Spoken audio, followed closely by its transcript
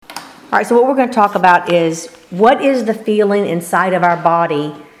All right, so what we're going to talk about is what is the feeling inside of our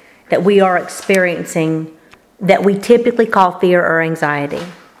body that we are experiencing that we typically call fear or anxiety.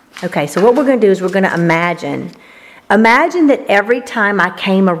 Okay, so what we're going to do is we're going to imagine that every time I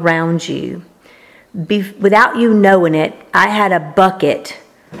came around you, without you knowing it, I had a bucket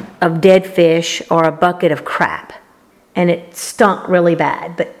of dead fish or a bucket of crap, and it stunk really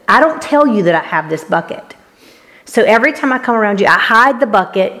bad. But I don't tell you that I have this bucket. So every time I come around you, I hide the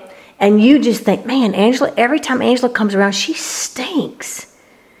bucket. And you just think, man, Angela, every time Angela comes around, she stinks.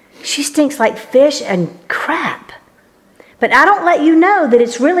 She stinks like fish and crap. But I don't let you know that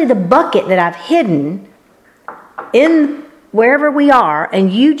it's really the bucket that I've hidden in wherever we are,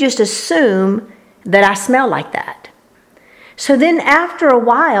 and you just assume that I smell like that. So then after a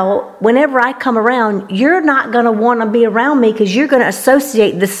while, whenever I come around, you're not going to want to be around me because you're going to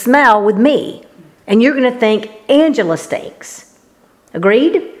associate the smell with me. And you're going to think Angela stinks.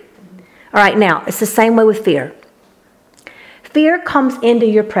 Agreed? All right, now, it's the same way with fear. Fear comes into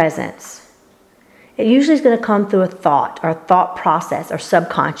your presence. It usually is going to come through a thought or a thought process or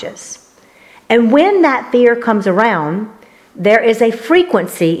subconscious. And when that fear comes around, there is a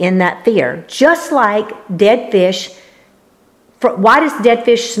frequency in that fear. Just like dead fish. Why does dead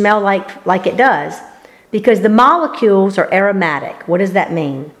fish smell like it does? Because the molecules are aromatic. What does that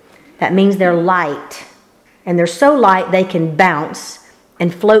mean? That means they're light. And they're so light they can bounce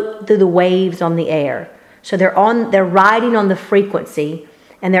and float through the waves on the air. So they're riding on the frequency,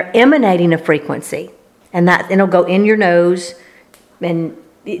 and they're emanating a frequency. And it'll go in your nose, and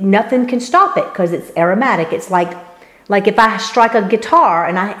nothing can stop it because it's aromatic. It's like if I strike a guitar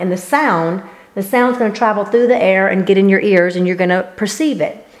and the sound's going to travel through the air and get in your ears, and you're going to perceive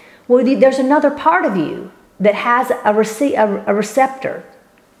it. Well, there's another part of you that has a receptor.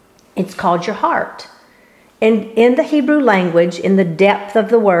 It's called your heart. And in the Hebrew language, in the depth of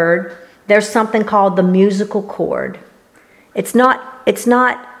the word, there's something called the musical chord. It's not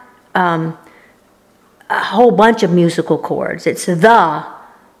a whole bunch of musical chords. It's the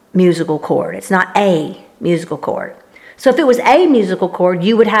musical chord. It's not a musical chord. So if it was a musical chord,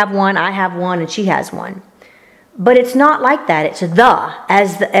 you would have one, I have one, and she has one. But it's not like that. It's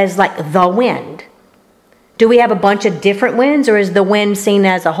as like the wind. Do we have a bunch of different winds, or is the wind seen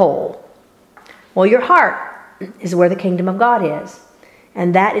as a whole? Well, your heart is where the kingdom of God is.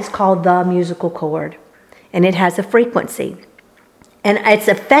 And that is called the musical chord. And it has a frequency. And it's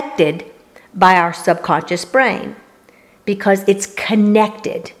affected by our subconscious brain because it's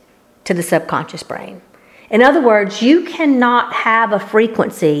connected to the subconscious brain. In other words, you cannot have a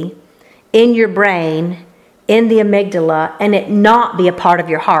frequency in your brain, in the amygdala, and it not be a part of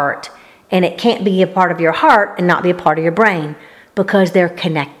your heart. And it can't be a part of your heart and not be a part of your brain because they're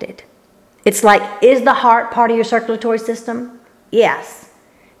connected. It's like, is the heart part of your circulatory system? Yes.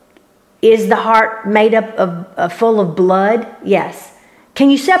 Is the heart made up of full of blood? Yes. Can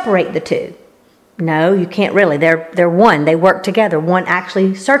you separate the two? No, you can't really. They're one. They work together. One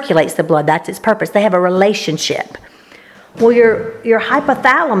actually circulates the blood. That's its purpose. They have a relationship. Well, your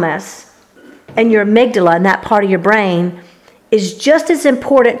hypothalamus and your amygdala and that part of your brain is just as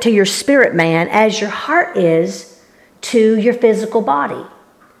important to your spirit man as your heart is to your physical body.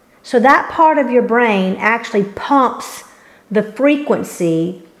 So that part of your brain actually pumps the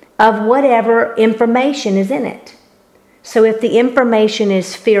frequency of whatever information is in it. So if the information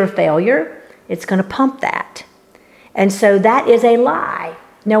is fear of failure, it's going to pump that. And so that is a lie.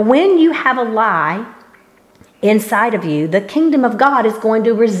 Now, when you have a lie inside of you, the kingdom of God is going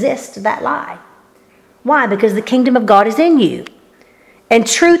to resist that lie. Why? Because the kingdom of God is in you. And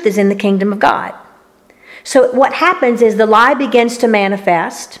truth is in the kingdom of God. So what happens is the lie begins to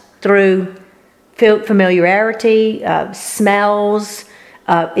manifest through familiarity, smells.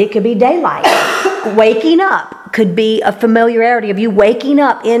 It could be daylight. Waking up could be a familiarity of you waking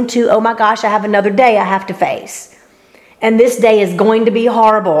up into, oh my gosh, I have another day I have to face. And this day is going to be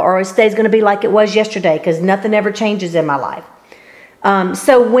horrible, or this day is going to be like it was yesterday because nothing ever changes in my life.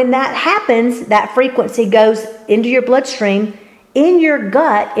 So when that happens, that frequency goes into your bloodstream. In your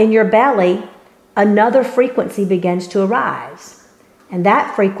gut, in your belly, another frequency begins to arise. And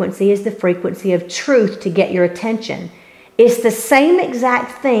that frequency is the frequency of truth to get your attention. It's the same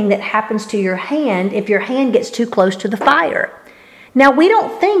exact thing that happens to your hand if your hand gets too close to the fire. Now, we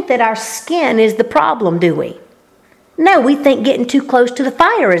don't think that our skin is the problem, do we? No, we think getting too close to the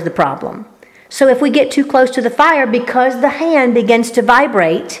fire is the problem. So if we get too close to the fire, because the hand begins to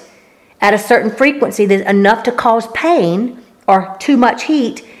vibrate at a certain frequency that's enough to cause pain or too much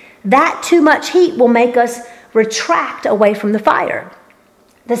heat, that too much heat will make us retract away from the fire.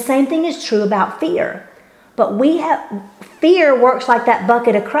 The same thing is true about fear. But fear works like that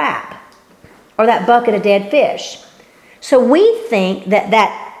bucket of crap. or that bucket of dead fish. So we think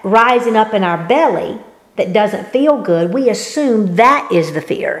that rising up in our belly that doesn't feel good, we assume that is the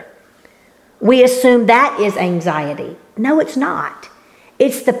fear. We assume that is anxiety. No, it's not.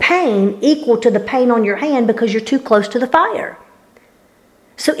 It's the pain equal to the pain on your hand because you're too close to the fire.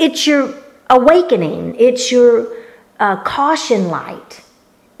 So it's your awakening. It's your caution light.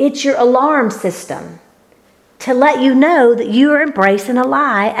 It's your alarm system to let you know that you are embracing a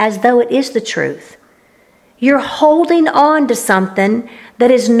lie as though it is the truth. You're holding on to something that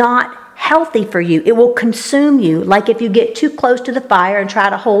is not healthy for you. It will consume you. Like if you get too close to the fire and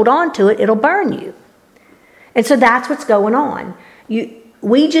try to hold on to it, it'll burn you. And so that's what's going on.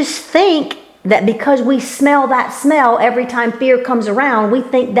 We just think that because we smell that smell every time fear comes around, we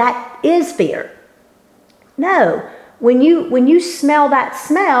think that is fear. No. When you smell that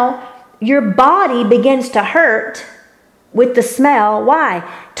smell, your body begins to hurt with the smell. Why?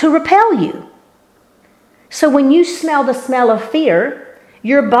 To repel you. So when you smell the smell of fear,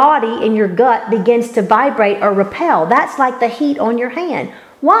 your body and your gut begins to vibrate or repel. That's like the heat on your hand.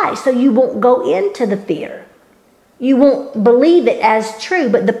 Why? So you won't go into the fear. You won't believe it as true.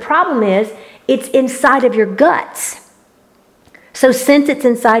 But the problem is, it's inside of your guts. So since it's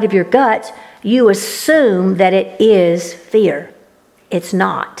inside of your guts, you assume that it is fear. It's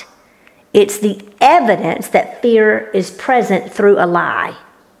not. It's the evidence that fear is present through a lie.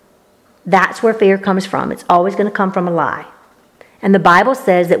 That's where fear comes from. It's always going to come from a lie. And the Bible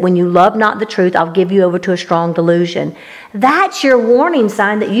says that when you love not the truth, I'll give you over to a strong delusion. That's your warning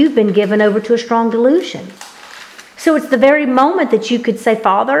sign that you've been given over to a strong delusion. So it's the very moment that you could say,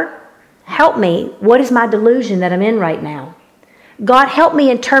 Father, help me. What is my delusion that I'm in right now? God, help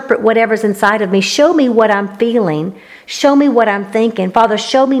me interpret whatever's inside of me. Show me what I'm feeling. Show me what I'm thinking. Father,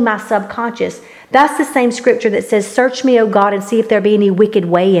 show me my subconscious. That's the same scripture that says, search me, O God, and see if there be any wicked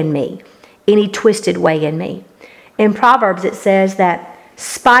way in me, any twisted way in me. In Proverbs, it says that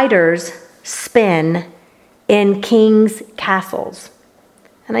spiders spin in kings' castles.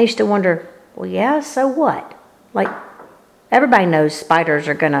 And I used to wonder, well, yeah, so what? Like, everybody knows spiders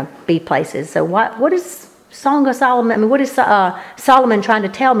are going to be places. So what is Song of Solomon? I mean, what is Solomon trying to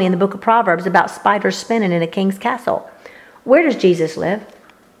tell me in the book of Proverbs about spiders spinning in a king's castle? Where does Jesus live?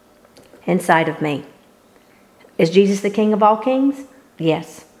 Inside of me. Is Jesus the King of all kings?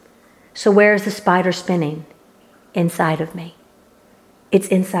 Yes. So where is the spider spinning? Inside of me. It's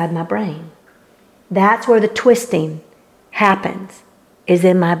inside my brain. That's where the twisting happens, is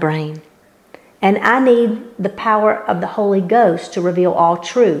in my brain. And I need the power of the Holy Ghost to reveal all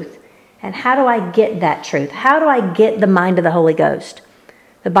truth. And how do I get that truth? How do I get the mind of the Holy Ghost?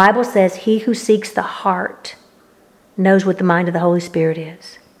 The Bible says he who seeks the heart knows what the mind of the Holy Spirit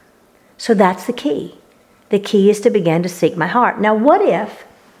is. So that's the key. The key is to begin to seek my heart. Now what if,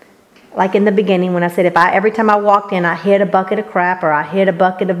 like in the beginning when I said, every time I walked in, I hit a bucket of crap or I hit a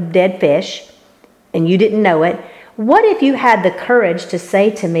bucket of dead fish and you didn't know it, what if you had the courage to say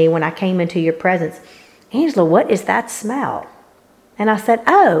to me when I came into your presence, Angela, what is that smell? And I said,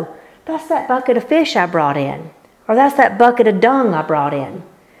 oh, that's that bucket of fish I brought in. Or that's that bucket of dung I brought in.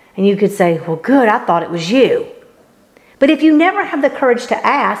 And you could say, well, good, I thought it was you. But if you never have the courage to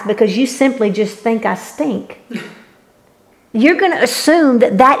ask because you simply just think I stink, you're going to assume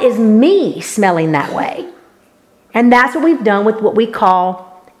that that is me smelling that way. And that's what we've done with what we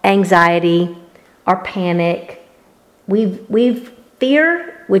call anxiety or panic. We've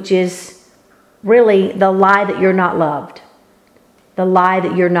fear, which is really the lie that you're not loved. The lie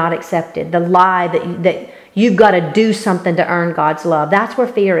that you're not accepted. The lie that you've got to do something to earn God's love. That's where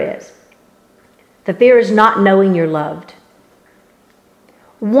fear is. The fear is not knowing you're loved.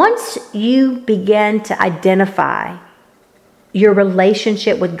 Once you begin to identify your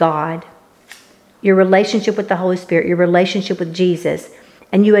relationship with God, your relationship with the Holy Spirit, your relationship with Jesus,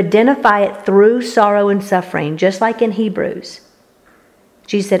 and you identify it through sorrow and suffering, just like in Hebrews.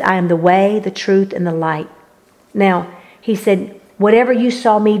 Jesus said, I am the way, the truth, and the light. Now, he said, whatever you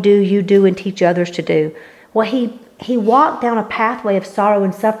saw me do, you do and teach others to do. Well, he walked down a pathway of sorrow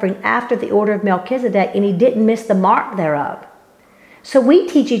and suffering after the order of Melchizedek, and he didn't miss the mark thereof. So we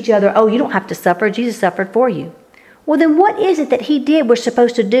teach each other, oh, you don't have to suffer. Jesus suffered for you. Well, then what is it that he did we're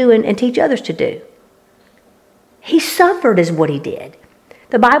supposed to do and teach others to do? He suffered is what he did.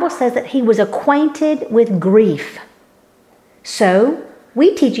 The Bible says that he was acquainted with grief. So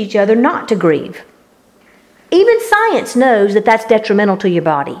we teach each other not to grieve. Even science knows that that's detrimental to your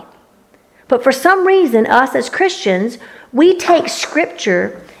body. But for some reason, us as Christians, we take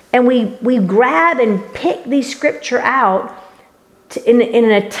Scripture and we grab and pick these Scripture out in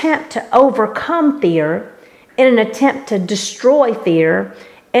an attempt to overcome fear, in an attempt to destroy fear,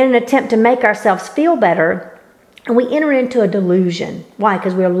 in an attempt to make ourselves feel better, and we enter into a delusion. Why?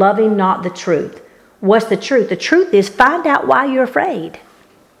 Because we're loving not the truth. What's the truth? The truth is, find out why you're afraid.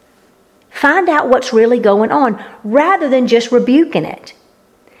 Find out what's really going on rather than just rebuking it.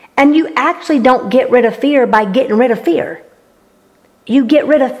 And you actually don't get rid of fear by getting rid of fear. You get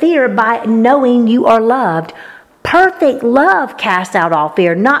rid of fear by knowing you are loved. Perfect love casts out all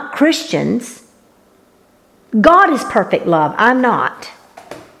fear, not Christians. God is perfect love. I'm not.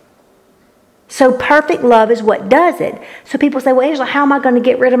 So perfect love is what does it. So people say, well, Angela, how am I going to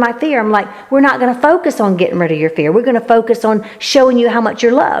get rid of my fear? I'm like, we're not going to focus on getting rid of your fear. We're going to focus on showing you how much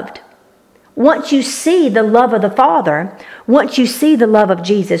you're loved. Once you see the love of the Father, once you see the love of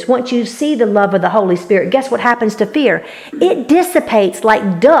Jesus, once you see the love of the Holy Spirit, guess what happens to fear? It dissipates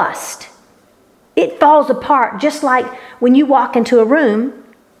like dust. It falls apart, just like when you walk into a room,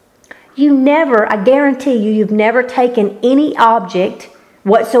 I guarantee you've never taken any object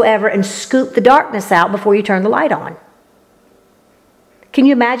whatsoever and scooped the darkness out before you turn the light on. Can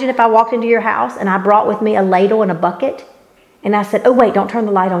you imagine if I walked into your house and I brought with me a ladle and a bucket and I said, oh wait, don't turn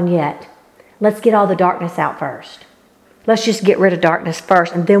the light on yet. Let's get all the darkness out first. Let's just get rid of darkness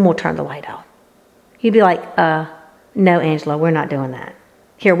first and then we'll turn the light on. You'd be like, no, Angela, we're not doing that.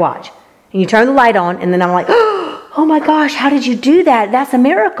 Here, watch. And you turn the light on and then I'm like, oh my gosh, how did you do that? That's a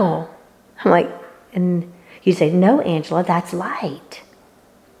miracle. I'm like, and you say, no, Angela, that's light.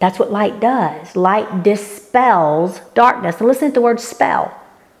 That's what light does. Light dispels darkness. And listen to the word spell.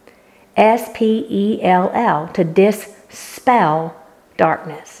 S-P-E-L-L, to dispel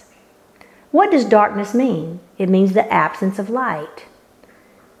darkness. What does darkness mean? It means the absence of light.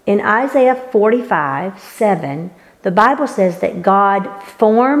 In Isaiah 45:7, the Bible says that God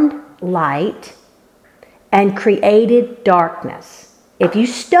formed light and created darkness. If you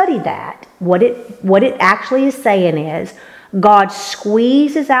study that, what it actually is saying is, God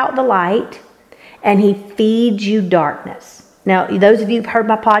squeezes out the light and he feeds you darkness. Now, those of you who've heard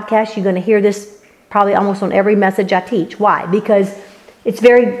my podcast, you're going to hear this probably almost on every message I teach. Why? Because it's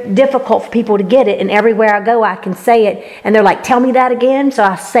very difficult for people to get it, and everywhere I go I can say it, and they're like, tell me that again, so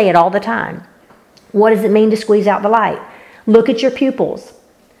I say it all the time. What does it mean to squeeze out the light? Look at your pupils.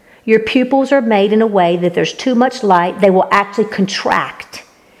 Your pupils are made in a way that if there's too much light, they will actually contract,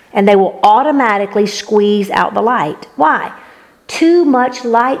 and they will automatically squeeze out the light. Why? Too much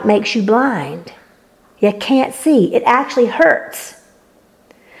light makes you blind. You can't see. It actually hurts.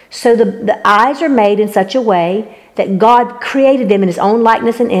 So the eyes are made in such a way that God created them in his own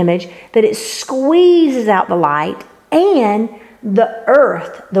likeness and image, that it squeezes out the light, and the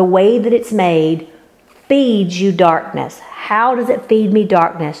earth, the way that it's made, feeds you darkness. How does it feed me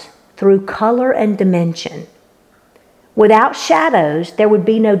darkness? Through color and dimension. Without shadows, there would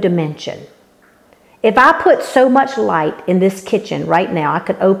be no dimension. If I put so much light in this kitchen right now,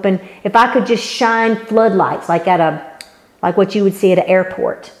 if I could just shine floodlights like what you would see at an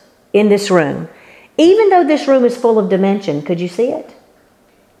airport in this room. Even though this room is full of dimension, could you see it?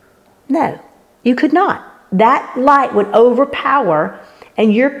 No, you could not. That light would overpower,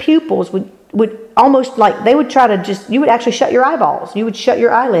 and your pupils would almost like, they would try to you would actually shut your eyeballs. You would shut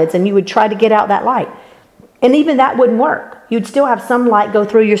your eyelids and you would try to get out that light. And even that wouldn't work. You'd still have some light go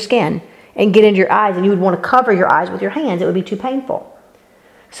through your skin and get into your eyes, and you would want to cover your eyes with your hands. It would be too painful.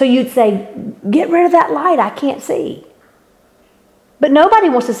 So you'd say, get rid of that light, I can't see. But nobody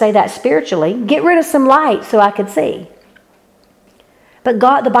wants to say that spiritually. Get rid of some light so I could see. But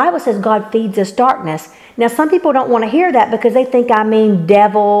the Bible says God feeds us darkness. Now, some people don't want to hear that because they think I mean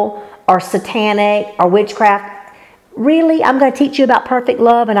devil or satanic or witchcraft. Really? I'm going to teach you about perfect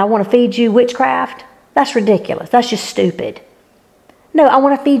love and I want to feed you witchcraft? That's ridiculous. That's just stupid. No, I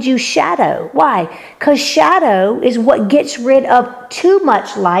want to feed you shadow. Why? Because shadow is what gets rid of too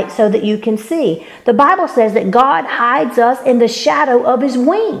much light so that you can see. The Bible says that God hides us in the shadow of his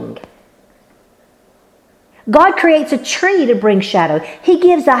wing. God creates a tree to bring shadow. He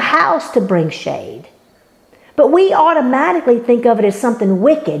gives a house to bring shade. But we automatically think of it as something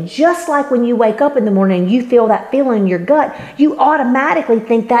wicked. Just like when you wake up in the morning and you feel that feeling in your gut, you automatically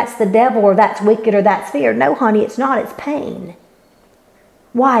think that's the devil or that's wicked or that's fear. No, honey, it's not. It's pain.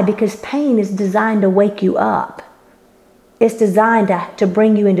 Why? Because pain is designed to wake you up. It's designed to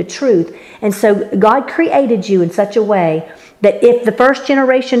bring you into truth. And so God created you in such a way that if the first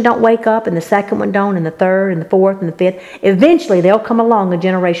generation don't wake up and the second one don't and the third and the fourth and the fifth, eventually there'll come along a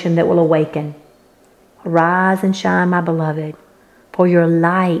generation that will awaken. Arise and shine, my beloved, for your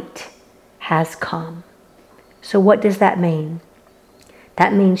light has come. So what does that mean?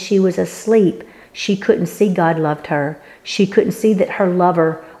 That means she was asleep. She couldn't see God loved her. She couldn't see that her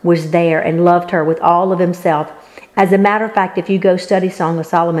lover was there and loved her with all of himself. As a matter of fact, if you go study Song of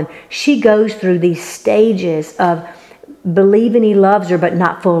Solomon, she goes through these stages of believing he loves her, but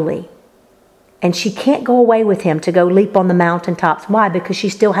not fully. And she can't go away with him to go leap on the mountaintops. Why? Because she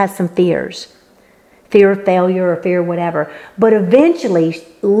still has some fears. Fear of failure or fear of whatever. But eventually,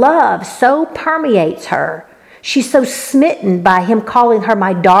 love so permeates her. She's so smitten by him calling her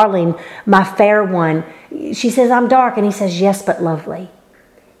my darling, my fair one. She says, I'm dark. And he says, yes, but lovely.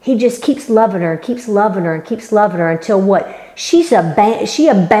 He just keeps loving her and keeps loving her and keeps loving her until what? She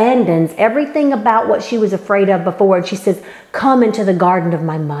abandons everything about what she was afraid of before. And she says, come into the garden of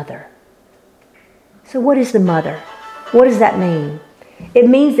my mother. So what is the mother? What does that mean? It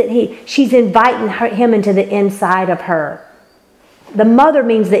means that she's inviting him into the inside of her. The mother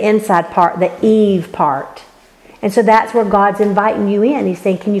means the inside part, the Eve part. And so that's where God's inviting you in. He's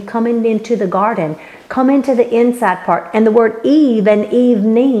saying, can you come into the garden? Come into the inside part. And the word Eve and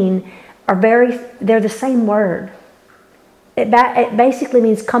evening they're the same word. It basically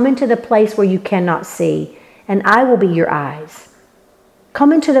means come into the place where you cannot see, and I will be your eyes.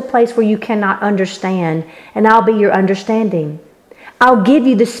 Come into the place where you cannot understand, and I'll be your understanding. I'll give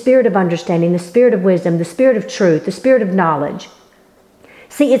you the spirit of understanding, the spirit of wisdom, the spirit of truth, the spirit of knowledge.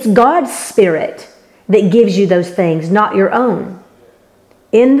 See, it's God's spirit that gives you those things, not your own.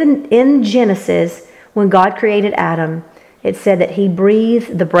 In Genesis, when God created Adam, it said that he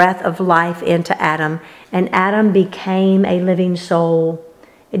breathed the breath of life into Adam, and Adam became a living soul.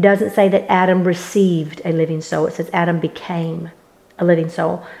 It doesn't say that Adam received a living soul. It says Adam became a living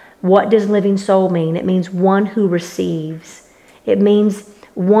soul. What does living soul mean? It means one who receives. It means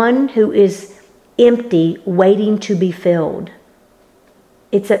one who is empty, waiting to be filled.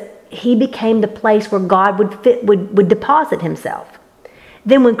 He became the place where God would deposit himself.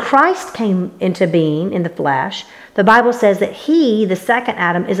 Then when Christ came into being in the flesh, the Bible says that he, the second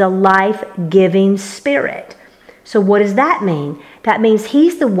Adam, is a life-giving spirit. So what does that mean? That means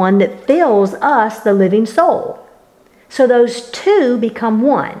he's the one that fills us, the living soul. So those two become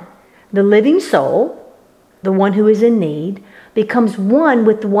one. The living soul, the one who is in need, becomes one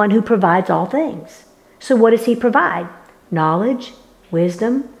with the one who provides all things. So what does he provide? Knowledge,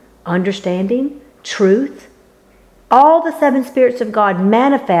 wisdom, understanding, truth. All the seven spirits of God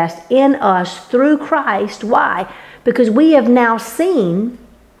manifest in us through Christ. Why? Because we have now seen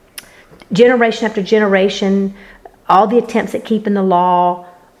generation after generation, all the attempts at keeping the law,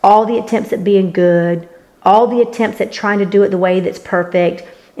 all the attempts at being good, all the attempts at trying to do it the way that's perfect,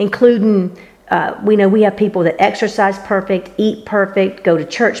 including, we have people that exercise perfect, eat perfect, go to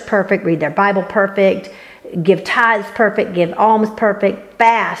church perfect, read their Bible perfect, give tithes perfect, give alms perfect,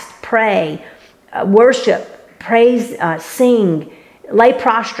 fast, pray, worship, praise, sing, lay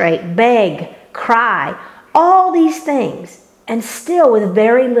prostrate, beg, cry, all these things, and still with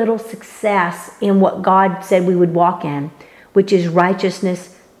very little success in what God said we would walk in, which is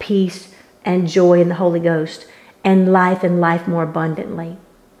righteousness, peace, and joy in the Holy Ghost, and life more abundantly.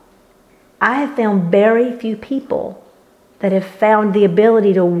 I have found very few people that have found the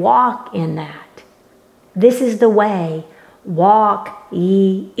ability to walk in that. This is the way. Walk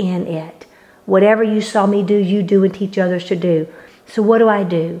ye in it. Whatever you saw me do, you do and teach others to do. So what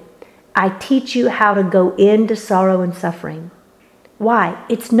do? I teach you how to go into sorrow and suffering. Why?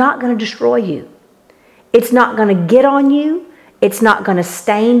 It's not going to destroy you. It's not going to get on you. It's not going to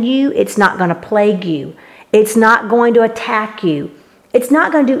stain you. It's not going to plague you. It's not going to attack you. It's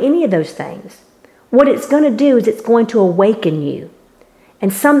not going to do any of those things. What it's going to do is it's going to awaken you.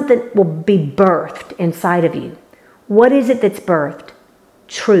 And something will be birthed inside of you. What is it that's birthed?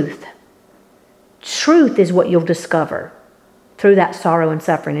 Truth. Truth is what you'll discover through that sorrow and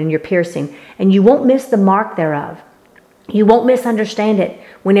suffering and your piercing. And you won't miss the mark thereof. You won't misunderstand it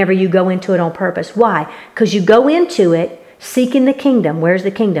whenever you go into it on purpose. Why? Because you go into it seeking the kingdom. Where's the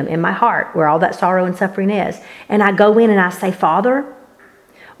kingdom? In my heart, where all that sorrow and suffering is. And I go in and I say, Father,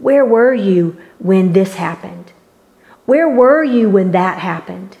 where were you when this happened? Where were you when that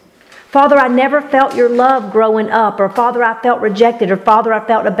happened? Father, I never felt your love growing up, or Father, I felt rejected, or Father, I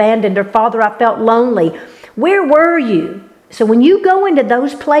felt abandoned, or Father, I felt lonely. Where were you? So when you go into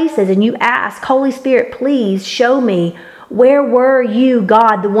those places and you ask, Holy Spirit, please show me, where were you,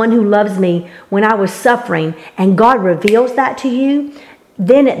 God, the one who loves me, when I was suffering, and God reveals that to you,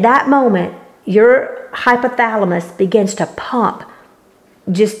 then at that moment, your hypothalamus begins to pump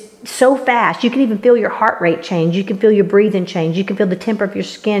just so fast. You can even feel your heart rate change. You can feel your breathing change. You can feel the temper of your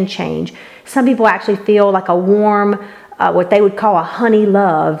skin change. Some people actually feel like a warm, what they would call a honey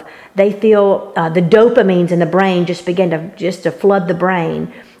love. They feel the dopamines in the brain just begin to flood the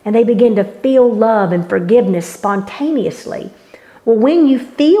brain. And they begin to feel love and forgiveness spontaneously. Well, when you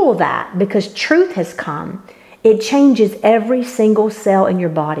feel that, because truth has come, It changes every single cell in your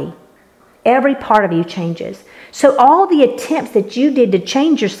body. Every part of you changes. So all the attempts that you did to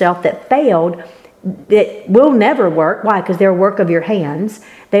change yourself that failed, that will never work. Why? Because they're a work of your hands.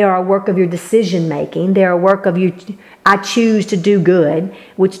 They are a work of your decision making. They're a work of you, I choose to do good,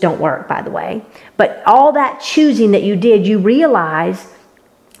 which don't work, by the way. But all that choosing that you did, you realize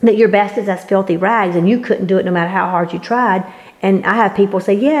that your best is as filthy rags, and you couldn't do it no matter how hard you tried. And I have people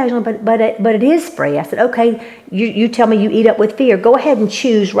say, yeah, but it is free. I said, okay, you tell me you eat up with fear. Go ahead and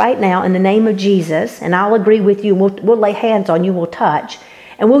choose right now in the name of Jesus, and I'll agree with you. We'll lay hands on you, we'll touch,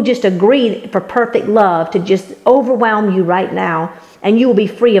 and we'll just agree for perfect love to just overwhelm you right now, and you will be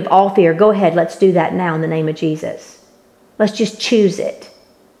free of all fear. Go ahead, let's do that now in the name of Jesus. Let's just choose it.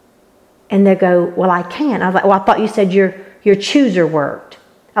 And they go, well, I can't. I was like, well, I thought you said your chooser worked.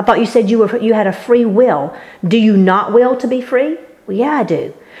 I thought you said you had a free will. Do you not will to be free? Well, yeah, I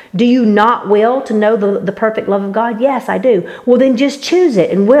do. Do you not will to know the perfect love of God? Yes, I do. Well, then just choose it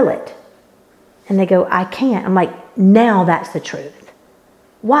and will it. And they go, I can't. I'm like, now that's the truth.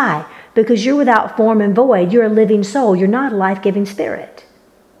 Why? Because you're without form and void. You're a living soul. You're not a life-giving spirit.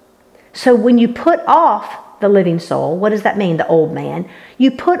 So when you put off the living soul, what does that mean, the old man?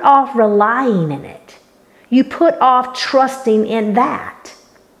 You put off relying in it. You put off trusting in that.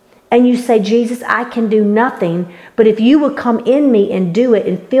 And you say, Jesus, I can do nothing, but if you will come in me and do it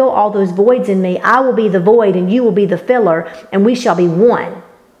and fill all those voids in me, I will be the void and you will be the filler, and we shall be one.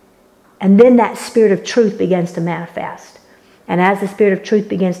 And then that spirit of truth begins to manifest. And as the spirit of truth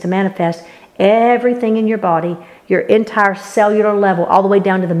begins to manifest, everything in your body, your entire cellular level, all the way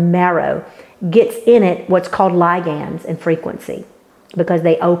down to the marrow, gets in it what's called ligands and frequency, because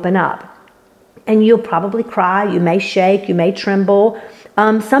they open up. And you'll probably cry, you may shake, you may tremble.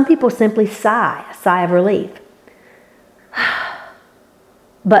 Some people simply sigh, a sigh of relief.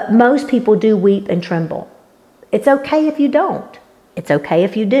 But most people do weep and tremble. It's okay if you don't. It's okay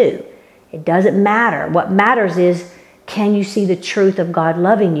if you do. It doesn't matter. What matters is, can you see the truth of God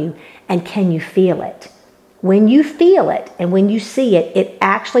loving you, and can you feel it? When you feel it and when you see it, it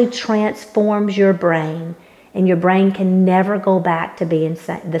actually transforms your brain, and your brain can never go back to being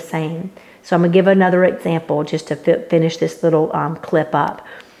the same. So I'm going to give another example just to finish this little clip up.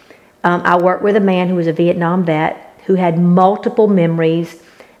 I worked with a man who was a Vietnam vet who had multiple memories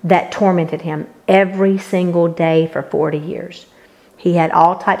that tormented him every single day for 40 years. He had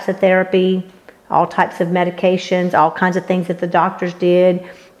all types of therapy, all types of medications, all kinds of things that the doctors did,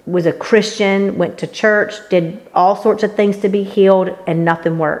 was a Christian, went to church, did all sorts of things to be healed, and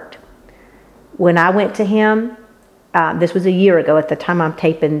nothing worked. When I went to him, this was a year ago at the time I'm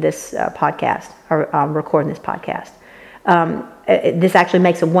taping this podcast, or recording this podcast. This actually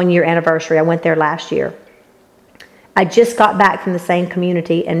makes a 1-year anniversary. I went there last year. I just got back from the same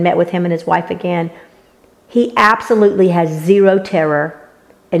community and met with him and his wife again. He absolutely has zero terror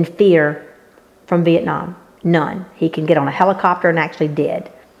and fear from Vietnam. None. He can get on a helicopter and actually did.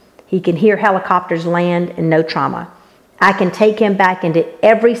 He can hear helicopters land and no trauma. I can take him back into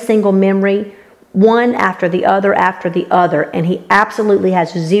every single memory, one after the other, and he absolutely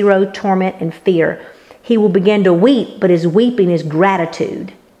has zero torment and fear. He will begin to weep, but his weeping is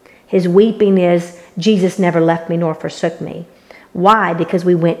gratitude. His weeping is, Jesus never left me nor forsook me. Why? Because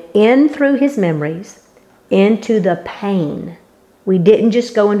we went in through his memories, into the pain. We didn't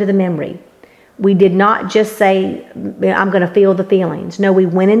just go into the memory. We did not just say, I'm going to feel the feelings. No, we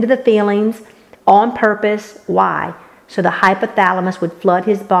went into the feelings on purpose. Why? So the hypothalamus would flood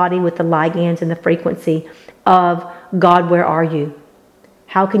his body with the ligands and the frequency of, God, where are you?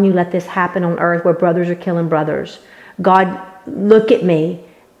 How can you let this happen on earth where brothers are killing brothers? God, look at me.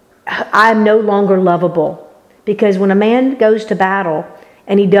 I'm no longer lovable. Because when a man goes to battle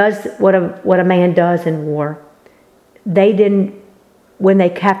and he does what a man does in war, when they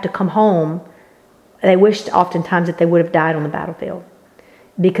have to come home, they wished oftentimes that they would have died on the battlefield,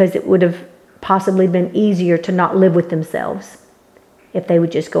 because it would have possibly been easier to not live with themselves if they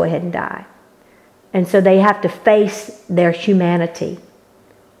would just go ahead and die. And so they have to face their humanity.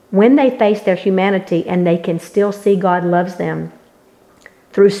 When they face their humanity and they can still see God loves them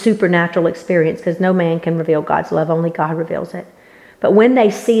through supernatural experience, because no man can reveal God's love, only God reveals it. But when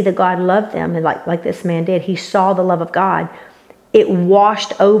they see that God loved them, and like this man did, he saw the love of God, it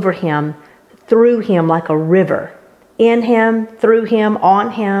washed over him, through him like a river. In him, through him,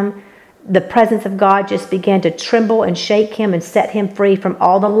 on him. The presence of God just began to tremble and shake him and set him free from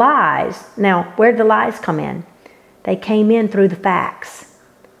all the lies. Now, where did the lies come in? They came in through the facts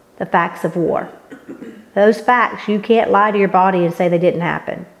of war. Those facts, you can't lie to your body and say they didn't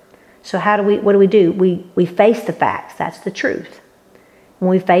happen. So what do? We face the facts. That's the truth. When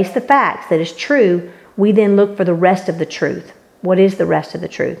we face the facts that is true, we then look for the rest of the truth. What is the rest of the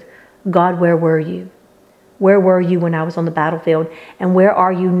truth? God, where were you? Where were you when I was on the battlefield? And where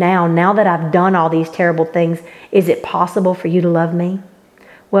are you now? Now that I've done all these terrible things, is it possible for you to love me?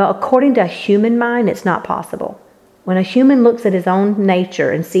 Well, according to a human mind, it's not possible. When a human looks at his own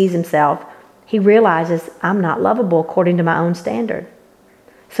nature and sees himself, he realizes, I'm not lovable according to my own standard.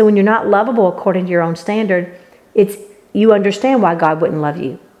 So when you're not lovable according to your own standard, you understand why God wouldn't love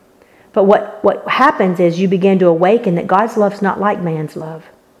you. But what happens is you begin to awaken that God's love's not like man's love.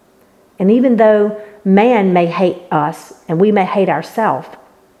 And even though man may hate us and we may hate ourselves,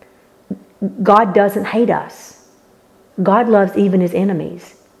 God doesn't hate us. God loves even his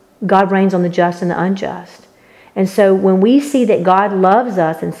enemies. God reigns on the just and the unjust. And so when we see that God loves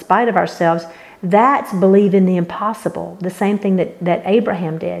us in spite of ourselves, that's believing the impossible, the same thing that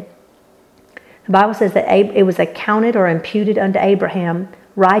Abraham did. The Bible says that it was accounted or imputed unto Abraham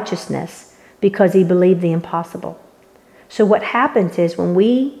righteousness because he believed the impossible. So what happens is when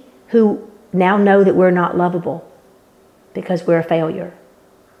we who now know that we're not lovable because we're a failure,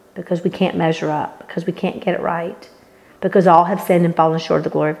 because we can't measure up, because we can't get it right, because all have sinned and fallen short of the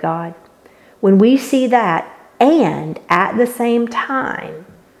glory of God. When we see that, and at the same time,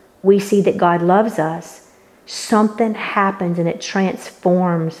 we see that God loves us, something happens and it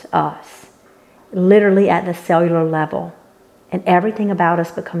transforms us, literally at the cellular level. And everything about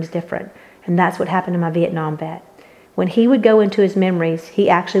us becomes different. And that's what happened to my Vietnam vet. When he would go into his memories, he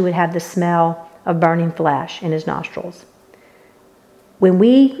actually would have the smell of burning flesh in his nostrils. When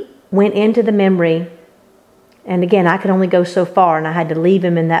we went into the memory, and again, I could only go so far, and I had to leave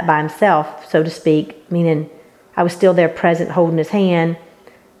him in that by himself, so to speak, meaning I was still there present, holding his hand,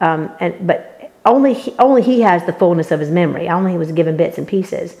 but only he has the fullness of his memory. Only he was given bits and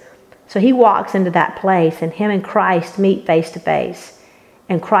pieces. So he walks into that place, and him and Christ meet face to face,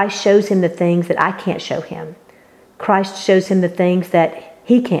 and Christ shows him the things that I can't show him. Christ shows him the things that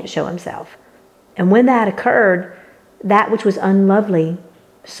he can't show himself. And when that occurred, that which was unlovely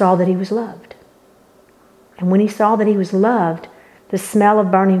saw that he was loved. And when he saw that he was loved, the smell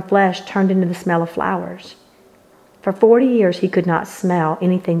of burning flesh turned into the smell of flowers. For 40 years, he could not smell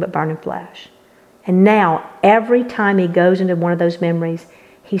anything but burning flesh. And now, every time he goes into one of those memories,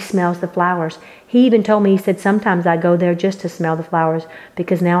 he smells the flowers. He even told me, he said, sometimes I go there just to smell the flowers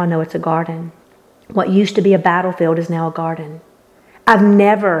because now I know it's a garden. What used to be a battlefield is now a garden. I've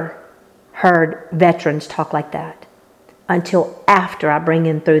never heard veterans talk like that until after I bring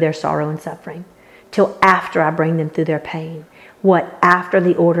them through their sorrow and suffering, till after I bring them through their pain. What? After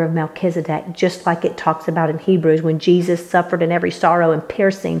the order of Melchizedek, just like it talks about in Hebrews, when Jesus suffered in every sorrow and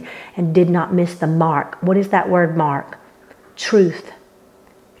piercing and did not miss the mark. What is that word mark? Truth,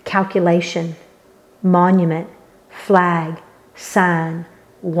 calculation, monument, flag, sign,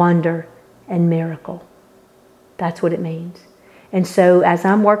 wonder, and miracle. That's what it means. And so as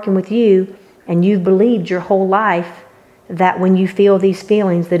I'm working with you, and you've believed your whole life that when you feel these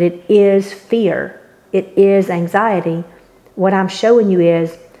feelings that it is fear, it is anxiety, what I'm showing you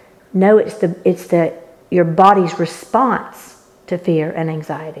is, no, it's your body's response to fear and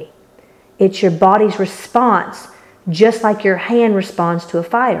anxiety. It's your body's response, just like your hand responds to a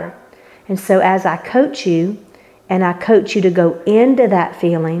fire. And so as I coach you, and I coach you to go into that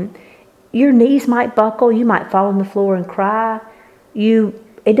feeling, your knees might buckle, you might fall on the floor and cry.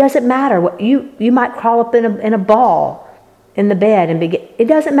 It doesn't matter. You might crawl up in a ball in the bed and begin. It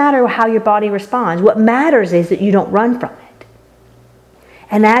doesn't matter how your body responds. What matters is that you don't run from it.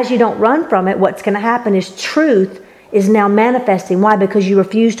 And as you don't run from it, what's going to happen is truth is now manifesting. Why? Because you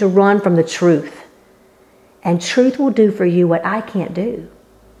refuse to run from the truth. And truth will do for you what I can't do.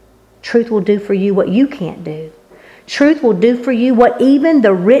 Truth will do for you what you can't do. Truth will do for you what even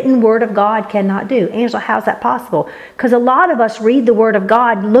the written Word of God cannot do. Angela, how's that possible? Because a lot of us read the Word of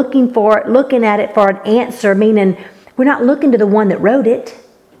God looking at it for an answer, meaning we're not looking to the one that wrote it.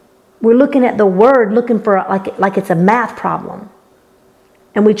 We're looking at the Word, looking for like it's a math problem.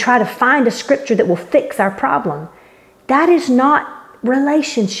 And we try to find a scripture that will fix our problem. That is not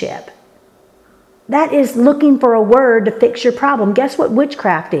relationship. That is looking for a word to fix your problem. Guess what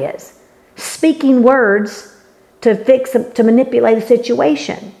witchcraft is? Speaking words to manipulate a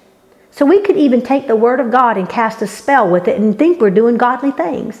situation. So we could even take the Word of God and cast a spell with it and think we're doing godly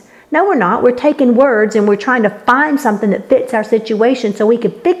things. No, we're not. We're taking words and we're trying to find something that fits our situation so we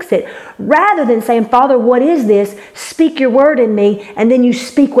can fix it, rather than saying, Father, what is this? Speak your word in me, and then you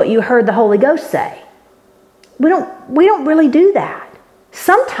speak what you heard the Holy Ghost say. We don't really do that.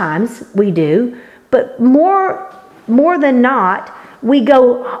 Sometimes we do, but more than not, we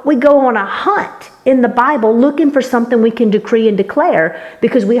go on a hunt in the Bible looking for something we can decree and declare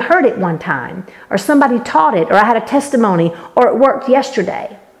because we heard it one time, or somebody taught it, or I had a testimony, or it worked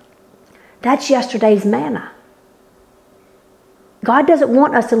yesterday. That's yesterday's manna. God doesn't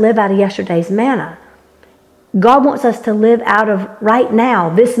want us to live out of yesterday's manna. God wants us to live out of right now,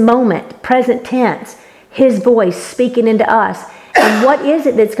 this moment, present tense, His voice speaking into us. And what is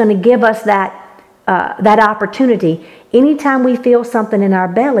it that's going to give us that opportunity? Anytime we feel something in our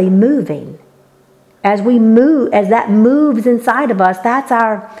belly moving, as that moves inside of us, that's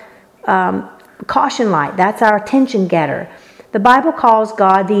our caution light. That's our attention getter. The Bible calls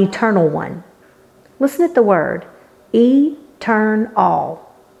God the Eternal One. Listen at the word,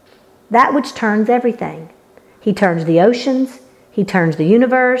 eternal. That which turns everything. He turns the oceans. He turns the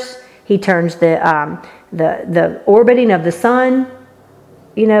universe. He turns the orbiting of the sun.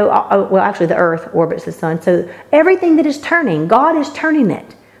 Actually the earth orbits the sun. So everything that is turning, God is turning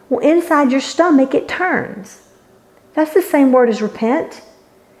it. Well, inside your stomach, it turns. That's the same word as repent,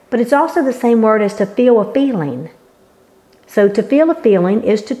 but it's also the same word as to feel a feeling. So to feel a feeling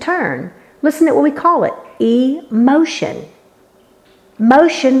is to turn. Listen to what we call it, emotion.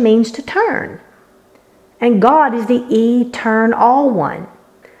 Motion means to turn. And God is the eternal one.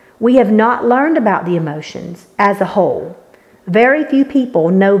 We have not learned about the emotions as a whole. Very few people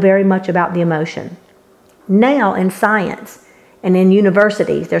know very much about the emotion. Now in science and in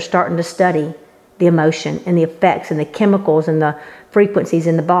universities, they're starting to study the emotion and the effects and the chemicals and the frequencies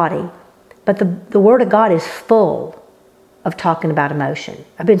in the body. But the Word of God is full of talking about emotion.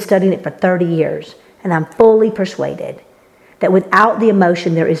 I've been studying it for 30 years, and I'm fully persuaded that without the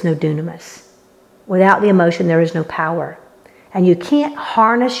emotion, there is no dunamis. Without the emotion, there is no power. And you can't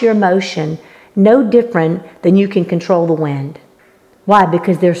harness your emotion no different than you can control the wind. Why?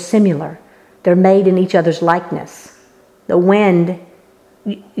 Because they're similar. They're made in each other's likeness. The wind,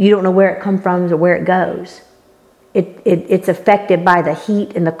 you don't know where it comes from or where it goes. It's affected by the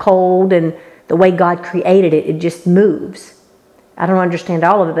heat and the cold and the way God created it. It just moves. I don't understand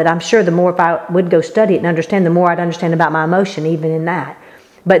all of it, but I'm sure the more if I would go study it and understand, the more I'd understand about my emotion even in that.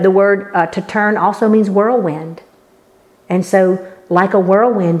 But the word to turn also means whirlwind. And so like a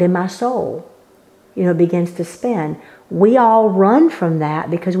whirlwind in my soul, it begins to spin. We all run from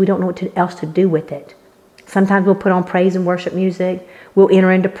that because we don't know what else to do with it. Sometimes we'll put on praise and worship music. We'll enter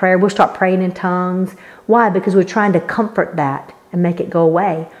into prayer. We'll start praying in tongues. Why? Because we're trying to comfort that and make it go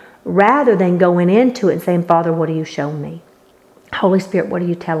away, rather than going into it and saying, Father, what are you showing me? Holy Spirit, what are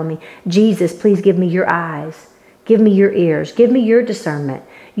you telling me? Jesus, please give me your eyes. Give me your ears. Give me your discernment.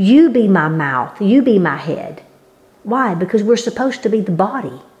 You be my mouth. You be my head. Why? Because we're supposed to be the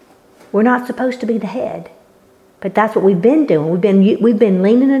body. We're not supposed to be the head. But that's what we've been doing. We've been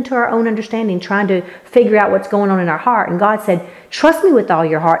leaning into our own understanding, trying to figure out what's going on in our heart. And God said, trust me with all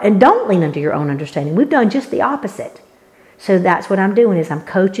your heart and don't lean into your own understanding. We've done just the opposite. So that's what I'm doing is I'm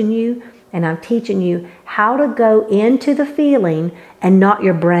coaching you and I'm teaching you how to go into the feeling and not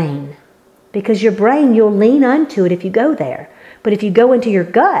your brain. Because your brain, you'll lean onto it if you go there. But if you go into your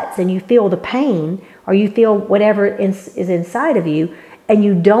guts and you feel the pain or you feel whatever is inside of you and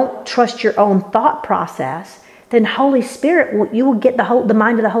you don't trust your own thought process, then Holy Spirit, you will get the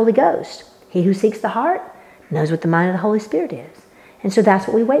mind of the Holy Ghost. He who seeks the heart knows what the mind of the Holy Spirit is. And so that's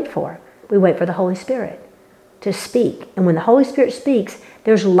what we wait for. We wait for the Holy Spirit to speak. And when the Holy Spirit speaks,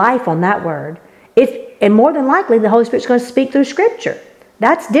 there's life on that word. And more than likely, the Holy Spirit's going to speak through Scripture.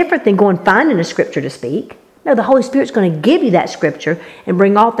 That's different than going finding a Scripture to speak. No, the Holy Spirit's going to give you that Scripture and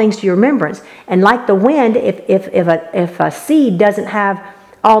bring all things to your remembrance. And like the wind, if a seed doesn't have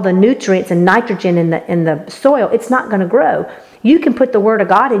all the nutrients and nitrogen in the soil, it's not going to grow. You can put the Word of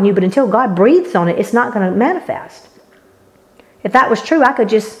God in you, but until God breathes on it, it's not going to manifest. If that was true, I could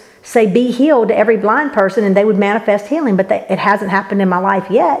just say, be healed to every blind person, and they would manifest healing, but it hasn't happened in my life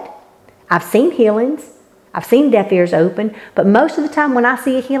yet. I've seen healings. I've seen deaf ears open, but most of the time when I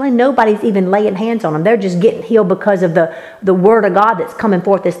see a healing, nobody's even laying hands on them. They're just getting healed because of the Word of God that's coming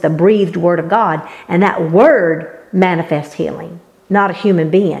forth. It's the breathed Word of God, and that Word manifests healing. Not a human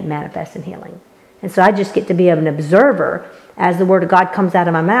being manifesting healing. And so I just get to be an observer as the Word of God comes out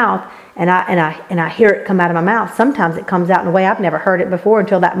of my mouth, and I hear it come out of my mouth. Sometimes it comes out in a way I've never heard it before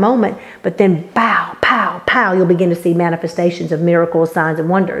until that moment, but then pow, pow, pow, you'll begin to see manifestations of miracles, signs, and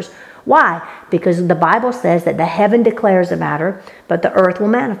wonders. Why? Because the Bible says that the heaven declares a matter, but the earth will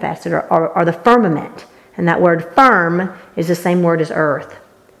manifest it, or the firmament. And that word firm is the same word as earth.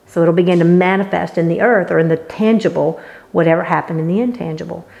 So it'll begin to manifest in the earth or in the tangible, whatever happened in the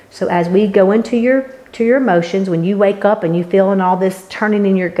intangible. So as we go into your emotions, when you wake up and you feeling all this turning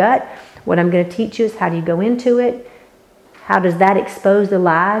in your gut, what I'm going to teach you is how do you go into it? How does that expose the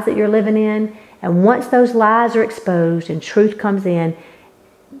lies that you're living in? And once those lies are exposed and truth comes in,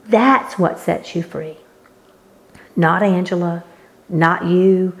 that's what sets you free. Not Angela, not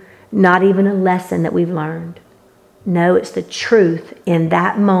you, not even a lesson that we've learned. No, it's the truth in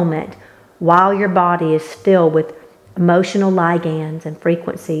that moment while your body is filled with emotional ligands and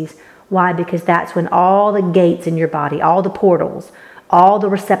frequencies. Why? Because that's when all the gates in your body, all the portals, all the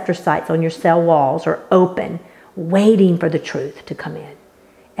receptor sites on your cell walls are open, waiting for the truth to come in.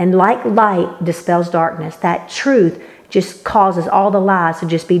 And like light dispels darkness, that truth just causes all the lies to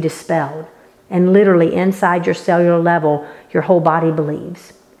just be dispelled. And literally inside your cellular level, your whole body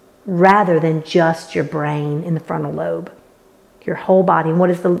believes, rather than just your brain in the frontal lobe. Your whole body. And what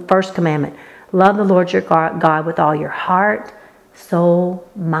is the first commandment? Love the Lord your God with all your heart, soul,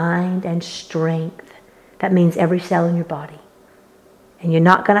 mind, and strength. That means every cell in your body. And you're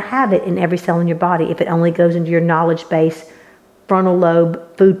not going to have it in every cell in your body if it only goes into your knowledge-based frontal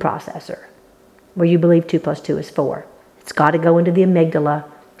lobe food processor, where you believe 2 + 2 is 4. It's got to go into the amygdala,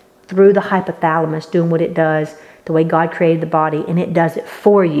 through the hypothalamus, doing what it does, the way God created the body, and it does it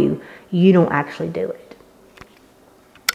for you. You don't actually do it.